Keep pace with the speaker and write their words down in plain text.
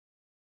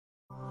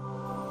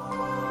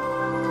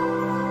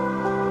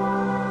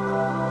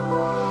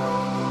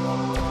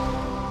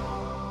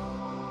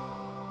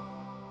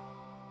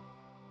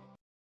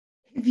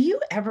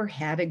ever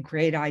had a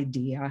great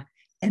idea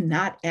and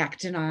not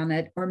acted on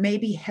it, or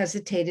maybe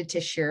hesitated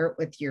to share it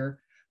with your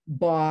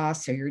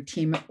boss or your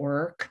team at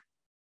work?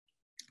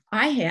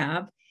 I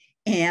have,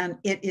 and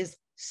it is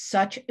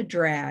such a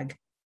drag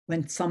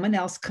when someone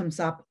else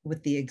comes up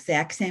with the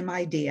exact same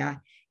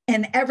idea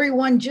and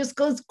everyone just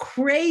goes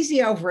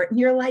crazy over it. And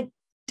you're like,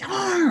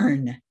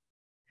 darn.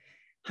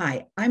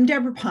 Hi, I'm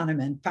Deborah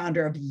Poneman,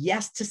 founder of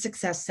Yes to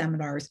Success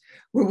Seminars,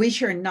 where we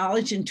share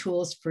knowledge and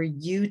tools for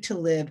you to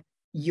live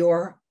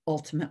your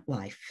ultimate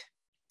life.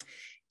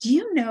 Do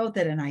you know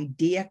that an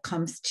idea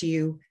comes to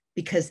you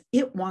because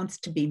it wants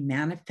to be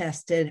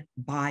manifested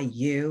by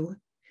you?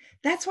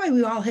 That's why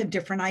we all have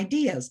different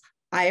ideas.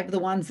 I have the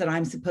ones that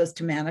I'm supposed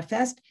to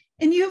manifest,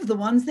 and you have the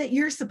ones that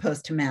you're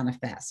supposed to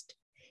manifest.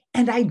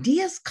 And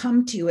ideas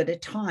come to you at a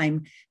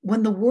time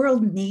when the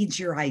world needs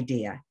your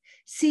idea.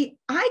 See,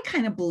 I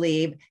kind of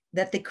believe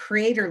that the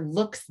creator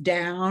looks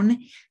down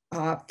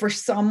for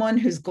someone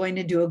who's going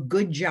to do a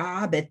good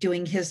job at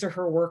doing his or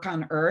her work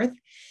on earth.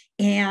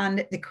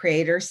 And the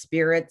creator,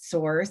 spirit,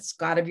 source,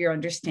 God of your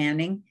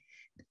understanding,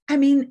 I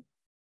mean,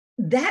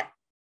 that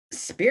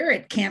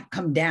spirit can't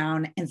come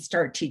down and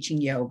start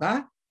teaching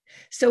yoga.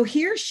 So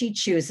he or she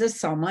chooses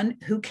someone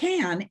who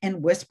can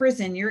and whispers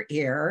in your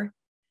ear,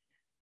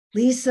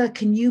 Lisa,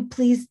 can you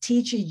please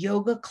teach a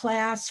yoga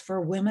class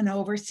for women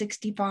over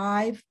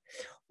 65?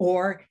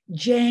 Or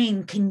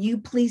Jane, can you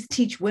please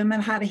teach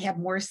women how to have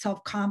more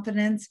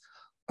self-confidence?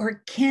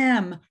 Or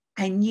Kim,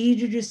 I need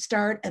you to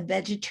start a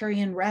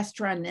vegetarian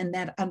restaurant in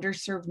that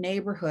underserved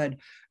neighborhood.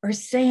 Or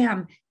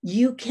Sam,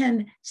 you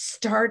can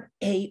start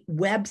a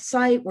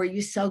website where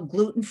you sell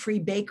gluten-free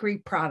bakery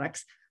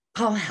products.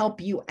 I'll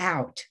help you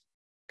out.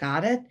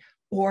 Got it?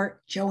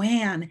 Or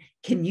Joanne,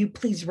 can you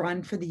please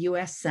run for the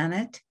US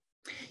Senate?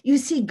 You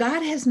see,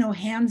 God has no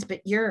hands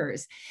but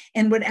yours.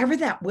 And whatever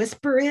that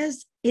whisper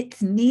is,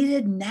 it's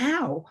needed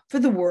now for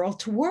the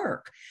world to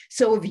work.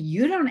 So if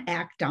you don't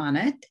act on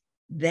it,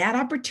 that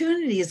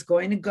opportunity is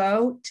going to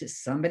go to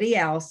somebody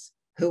else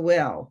who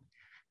will.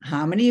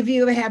 How many of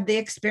you have had the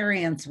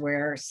experience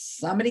where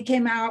somebody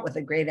came out with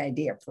a great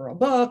idea for a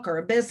book or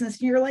a business,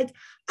 and you're like,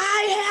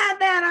 I had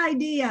that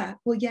idea.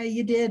 Well, yeah,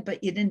 you did,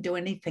 but you didn't do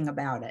anything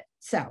about it.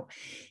 So,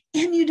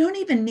 and you don't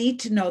even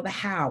need to know the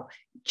how.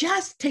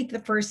 Just take the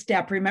first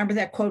step. Remember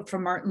that quote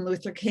from Martin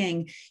Luther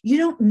King? You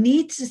don't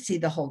need to see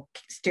the whole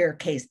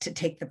staircase to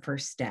take the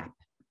first step.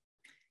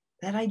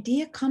 That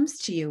idea comes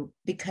to you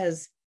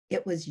because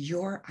it was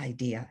your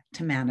idea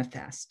to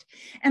manifest.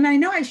 And I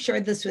know I've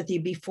shared this with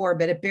you before,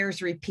 but it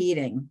bears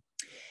repeating.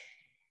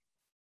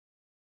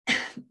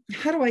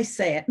 How do I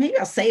say it? Maybe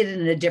I'll say it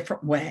in a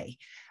different way.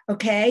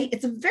 Okay.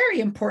 It's a very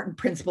important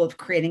principle of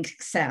creating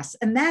success.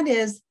 And that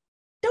is,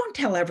 don't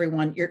tell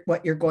everyone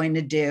what you're going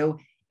to do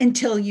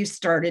until you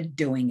started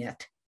doing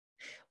it.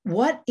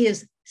 What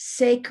is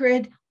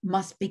sacred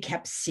must be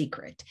kept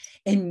secret,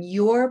 and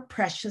your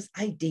precious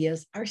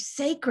ideas are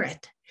sacred.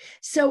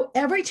 So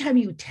every time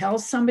you tell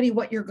somebody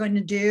what you're going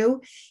to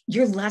do,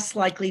 you're less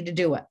likely to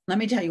do it. Let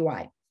me tell you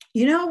why.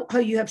 You know how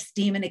you have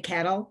steam in a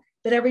kettle,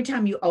 but every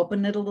time you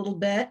open it a little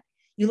bit,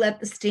 you let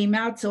the steam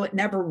out so it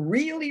never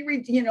really,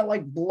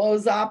 like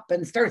blows up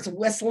and starts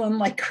whistling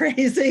like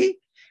crazy,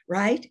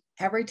 right?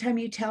 Every time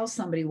you tell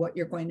somebody what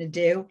you're going to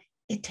do,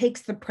 it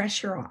takes the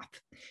pressure off.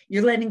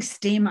 You're letting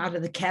steam out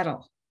of the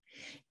kettle.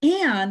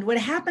 And what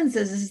happens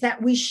is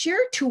that we share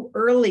too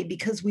early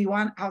because we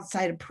want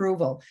outside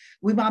approval.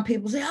 We want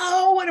people to say,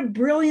 oh, what a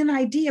brilliant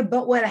idea.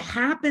 But what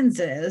happens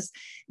is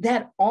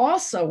that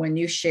also when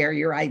you share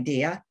your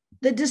idea,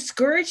 the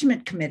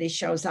discouragement committee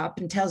shows up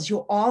and tells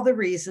you all the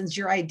reasons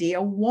your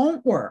idea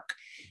won't work.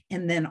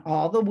 And then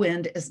all the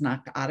wind is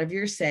knocked out of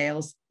your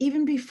sails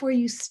even before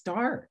you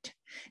start.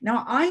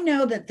 Now, I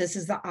know that this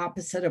is the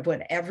opposite of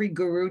what every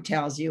guru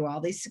tells you,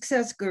 all these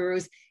success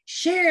gurus,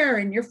 share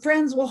and your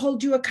friends will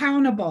hold you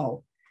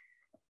accountable.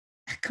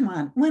 Come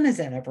on, when has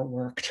that ever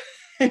worked?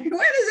 When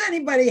has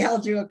anybody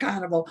held you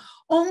accountable?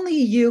 Only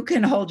you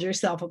can hold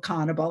yourself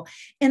accountable.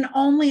 And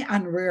only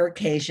on rare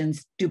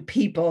occasions do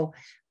people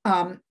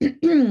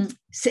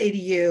say to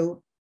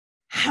you,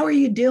 how are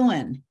you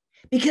doing?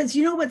 Because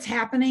you know what's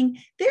happening?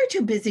 They're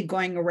too busy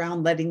going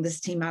around letting the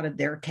steam out of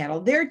their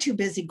kettle. They're too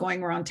busy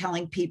going around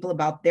telling people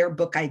about their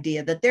book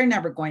idea that they're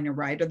never going to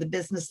write or the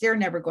business they're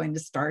never going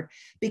to start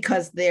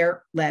because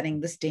they're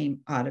letting the steam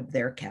out of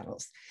their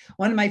kettles.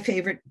 One of my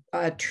favorite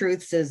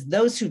truths is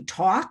those who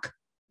talk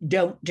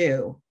don't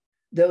do.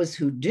 Those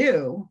who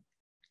do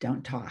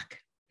don't talk.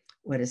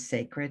 What is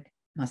sacred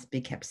must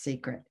be kept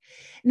secret.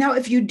 Now,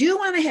 if you do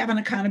want to have an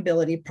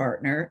accountability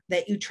partner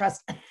that you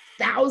trust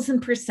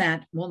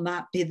 1,000% will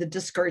not be the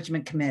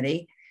discouragement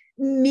committee,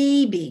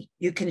 maybe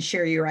you can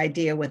share your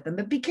idea with them,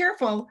 but be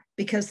careful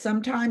because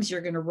sometimes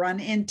you're going to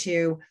run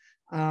into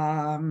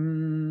a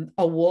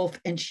wolf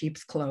in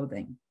sheep's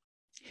clothing.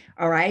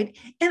 All right.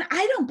 And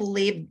I don't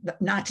believe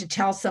not to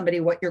tell somebody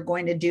what you're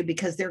going to do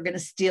because they're going to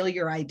steal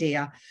your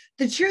idea.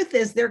 The truth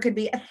is, there could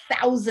be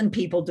 1,000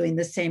 people doing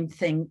the same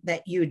thing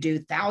that you do.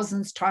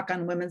 Thousands talk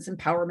on women's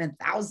empowerment,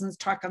 thousands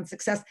talk on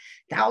success,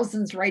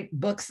 thousands write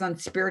books on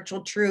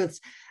spiritual truths.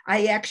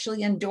 I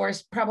actually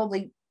endorsed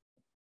probably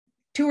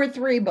 2 or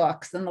 3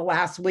 books in the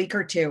last week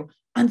or two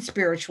on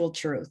spiritual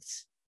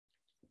truths,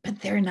 but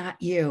they're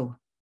not you.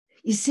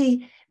 You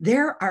see,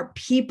 there are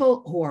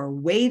people who are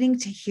waiting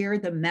to hear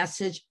the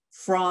message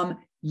from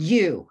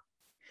you,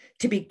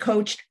 to be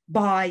coached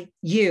by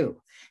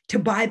you, to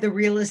buy the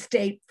real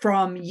estate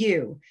from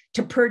you,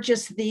 to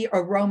purchase the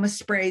aroma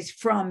sprays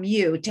from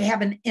you, to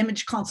have an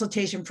image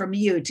consultation from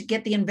you, to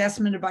get the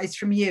investment advice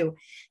from you.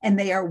 And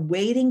they are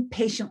waiting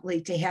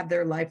patiently to have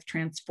their life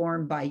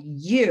transformed by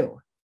you,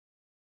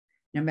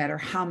 no matter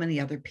how many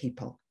other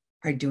people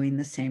are doing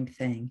the same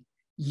thing.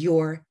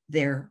 You're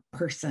their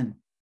person,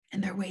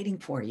 and they're waiting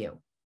for you.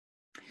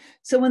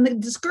 So when the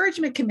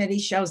discouragement committee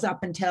shows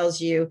up and tells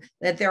you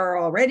that there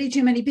are already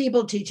too many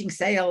people teaching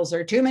sales,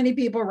 or too many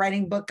people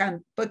writing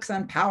books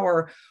on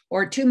power,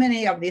 or too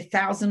many of the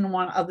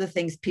 1,001 other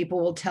things people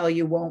will tell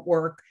you won't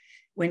work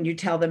when you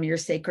tell them your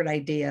sacred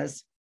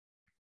ideas,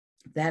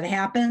 that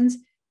happens,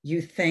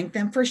 you thank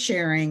them for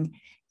sharing.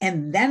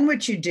 And then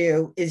what you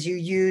do is you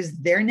use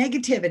their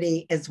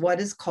negativity as what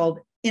is called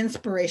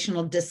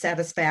inspirational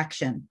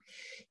dissatisfaction.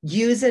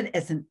 Use it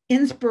as an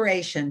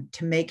inspiration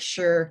to make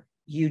sure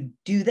you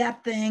do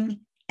that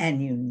thing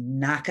and you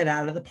knock it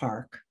out of the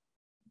park.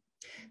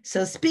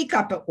 So speak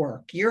up at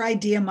work. Your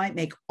idea might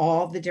make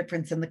all the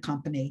difference in the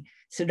company.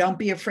 So don't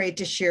be afraid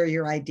to share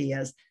your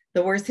ideas.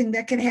 The worst thing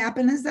that can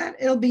happen is that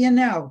it'll be a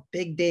no.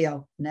 Big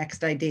deal.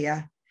 Next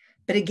idea.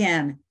 But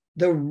again,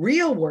 the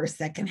real worst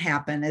that can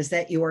happen is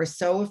that you are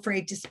so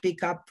afraid to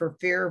speak up for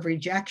fear of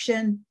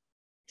rejection,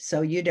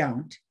 so you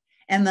don't.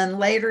 And then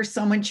later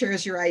someone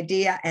shares your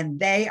idea and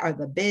they are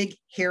the big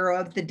hero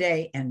of the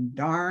day. And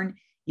darn,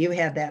 you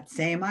had that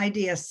same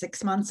idea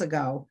 6 months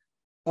ago.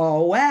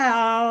 Oh,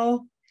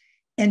 well.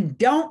 And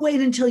don't wait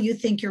until you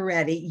think you're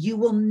ready. You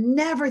will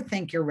never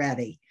think you're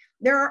ready.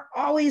 There are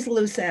always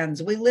loose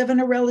ends. We live in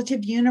a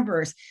relative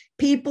universe.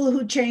 People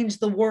who change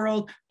the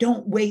world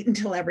don't wait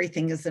until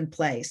everything is in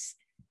place.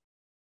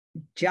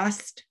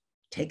 Just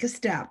take a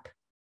step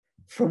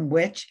from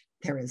which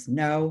there is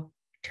no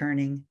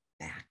turning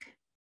back.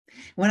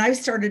 When I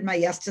started my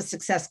Yes to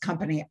Success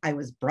company, I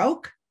was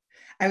broke.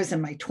 I was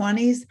in my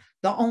 20s.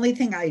 The only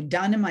thing I had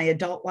done in my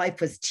adult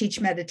life was teach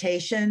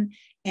meditation.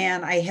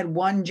 And I had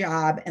one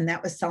job, and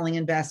that was selling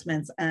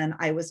investments. And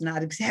I was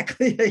not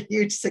exactly a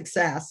huge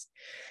success.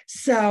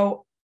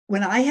 So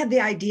when I had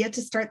the idea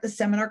to start the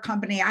seminar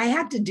company, I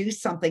had to do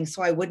something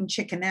so I wouldn't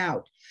chicken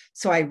out.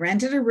 So I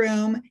rented a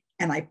room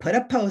and I put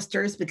up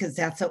posters, because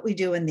that's what we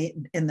do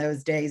in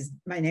those days.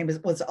 My name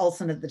was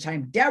Olson at the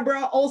time,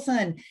 Deborah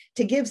Olson,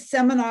 to give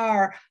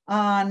seminar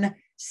on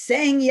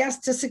saying yes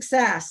to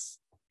success.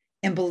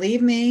 And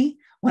believe me,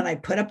 when I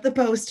put up the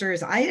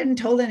posters, I hadn't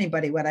told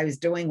anybody what I was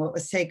doing. What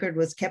was sacred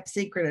was kept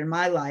secret in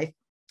my life.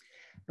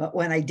 But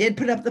when I did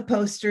put up the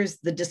posters,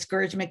 the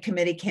discouragement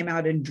committee came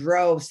out in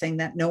droves saying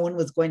that no one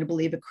was going to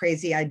believe a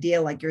crazy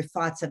idea like your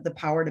thoughts have the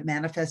power to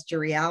manifest your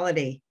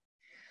reality.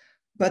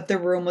 But the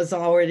room was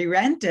already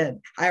rented.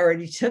 I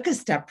already took a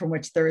step from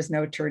which there is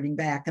no turning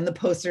back, and the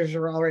posters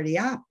were already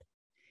up.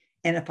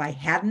 And if I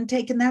hadn't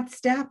taken that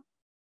step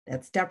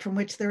from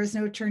which there is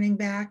no turning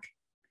back,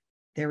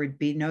 there would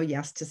be no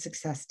Yes to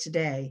Success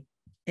today,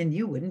 and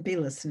you wouldn't be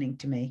listening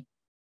to me.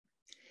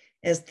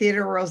 As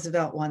Theodore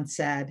Roosevelt once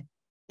said,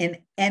 in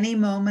any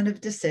moment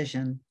of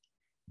decision,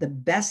 the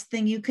best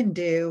thing you can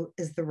do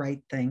is the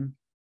right thing.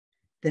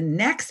 The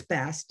next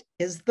best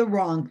is the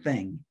wrong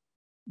thing.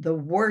 The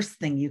worst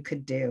thing you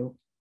could do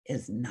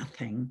is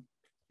nothing.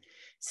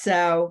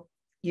 So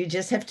you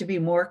just have to be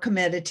more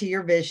committed to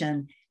your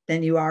vision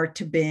than you are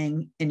to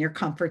being in your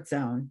comfort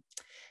zone.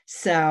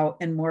 So,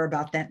 and more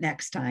about that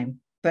next time.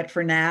 But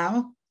for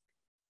now,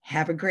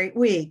 have a great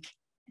week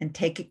and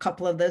take a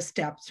couple of those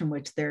steps from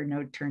which there's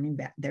no turning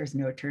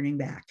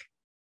back.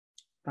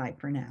 Bye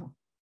for now.